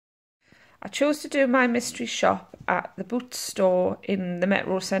I chose to do my mystery shop at the Boots store in the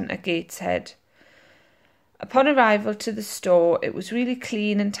Metro Centre, Gateshead. Upon arrival to the store, it was really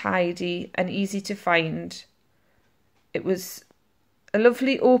clean and tidy and easy to find. It was a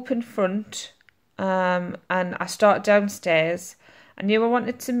lovely open front, and I started downstairs. I knew I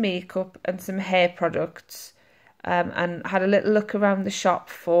wanted some makeup and some hair products, and had a little look around the shop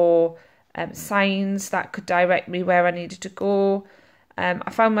for signs that could direct me where I needed to go. I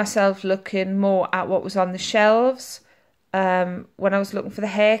found myself looking more at what was on the shelves when I was looking for the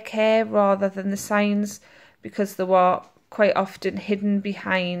hair care rather than the signs, because they were quite often hidden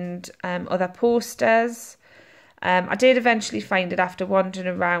behind other posters. I did eventually find it after wandering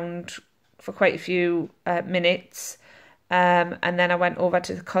around for quite a few minutes, and then I went over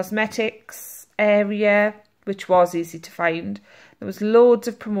to the cosmetics area, which was easy to find. There was loads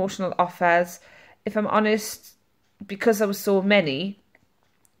of promotional offers. If I'm honest, because there were so many,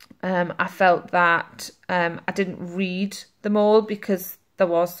 I felt that I didn't read them all because there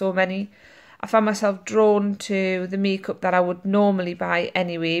was so many. I found myself drawn to the makeup that I would normally buy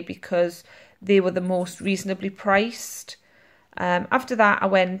anyway because they were the most reasonably priced. After that, I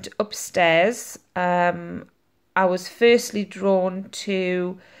went upstairs. I was firstly drawn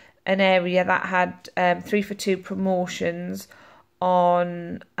to an area that had 3 for 2 promotions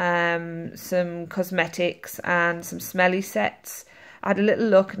on some cosmetics and some smelly sets. I had a little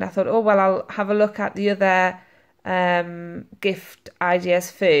look and I thought, oh, well, I'll have a look at the other gift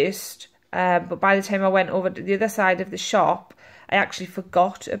ideas first. But by the time I went over to the other side of the shop, I actually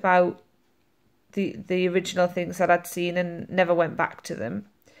forgot about the original things that I'd seen and never went back to them.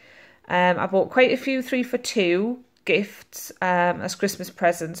 I bought quite a few 3 for 2 gifts as Christmas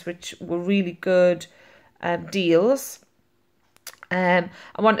presents, which were really good deals. I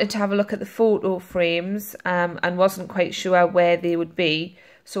wanted to have a look at the photo frames and wasn't quite sure where they would be,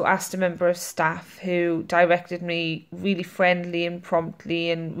 so asked a member of staff who directed me really friendly and promptly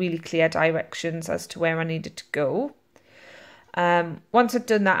and really clear directions as to where I needed to go. Once I'd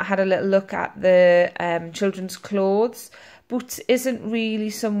done that, I had a little look at the children's clothes. Boots isn't really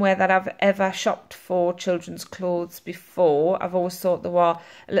somewhere that I've ever shopped for children's clothes before. I've always thought they were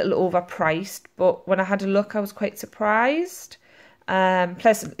a little overpriced, but when I had a look, I was quite surprised.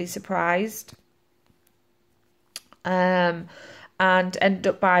 Pleasantly surprised, and ended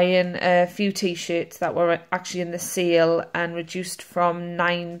up buying a few t-shirts that were actually in the sale and reduced from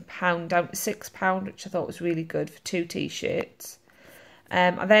 £9 down to £6, which I thought was really good for 2 t-shirts.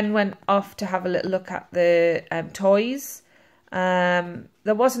 I then went off to have a little look at the toys. There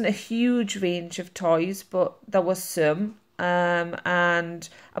wasn't a huge range of toys, but there was some, and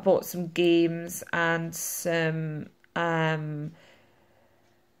I bought some games and some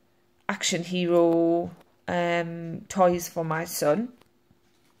action hero toys for my son.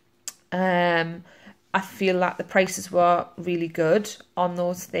 I feel that the prices were really good on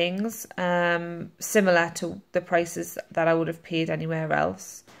those things, similar to the prices that I would have paid anywhere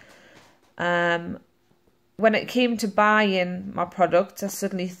else. When it came to buying my products, I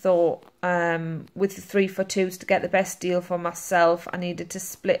suddenly thought with the 3 for 2s to get the best deal for myself, I needed to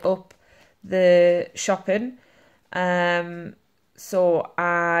split up the shopping. So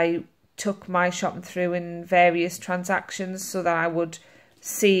I took my shopping through in various transactions so that I would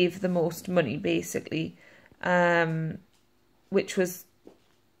save the most money, basically, which was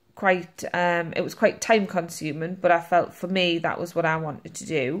quite, it was quite time consuming, but I felt for me that was what I wanted to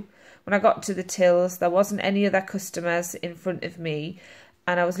do. When I got to the tills, there wasn't any other customers in front of me,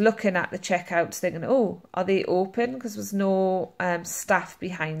 and I was looking at the checkouts thinking, oh, are they open? Because there was no staff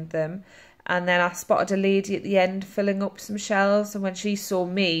behind them. And then I spotted a lady at the end filling up some shelves, and when she saw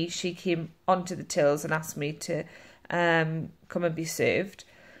me, she came onto the tills and asked me to come and be served.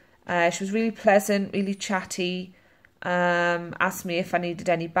 She was really pleasant, really chatty, asked me if I needed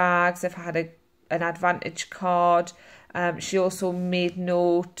any bags, if I had an Advantage card. She also made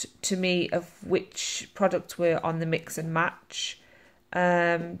note to me of which products were on the mix and match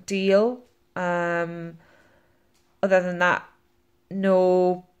deal. Other than that,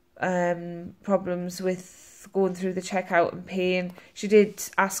 no problems with going through the checkout and paying. She did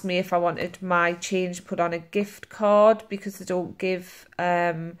ask me if I wanted my change put on a gift card because they don't give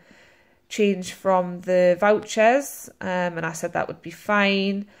change from the vouchers, and I said that would be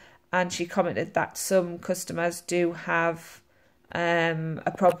fine, and she commented that some customers do have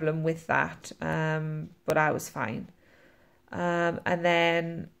a problem with that, but I was fine. And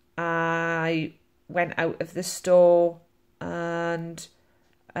then I went out of the store and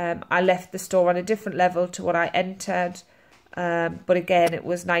I left the store on a different level to what I entered, but again it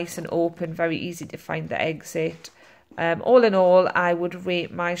was nice and open, very easy to find the exit. All in all, I would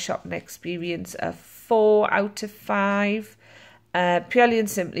rate my shopping experience a 4 out of 5. Purely and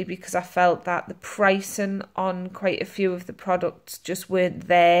simply because I felt that the pricing on quite a few of the products just weren't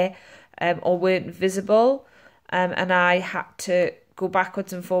there, or weren't visible, and I had to go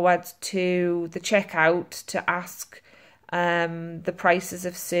backwards and forwards to the checkout to ask the prices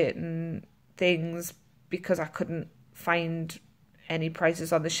of certain things because I couldn't find any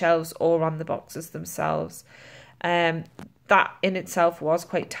prices on the shelves or on the boxes themselves. That in itself was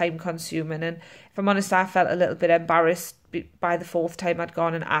quite time consuming, and if I'm honest, I felt a little bit embarrassed by the 4th time I'd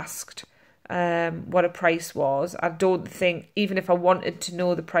gone and asked what a price was. I don't think, even if I wanted to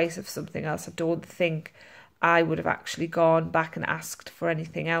know the price of something else, I don't think I would have actually gone back and asked for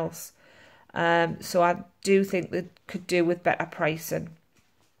anything else. So I do think they could do with better pricing.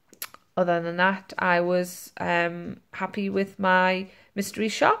 Other than that, I was happy with my mystery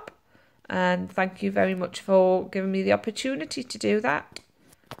shop, and thank you very much for giving me the opportunity to do that.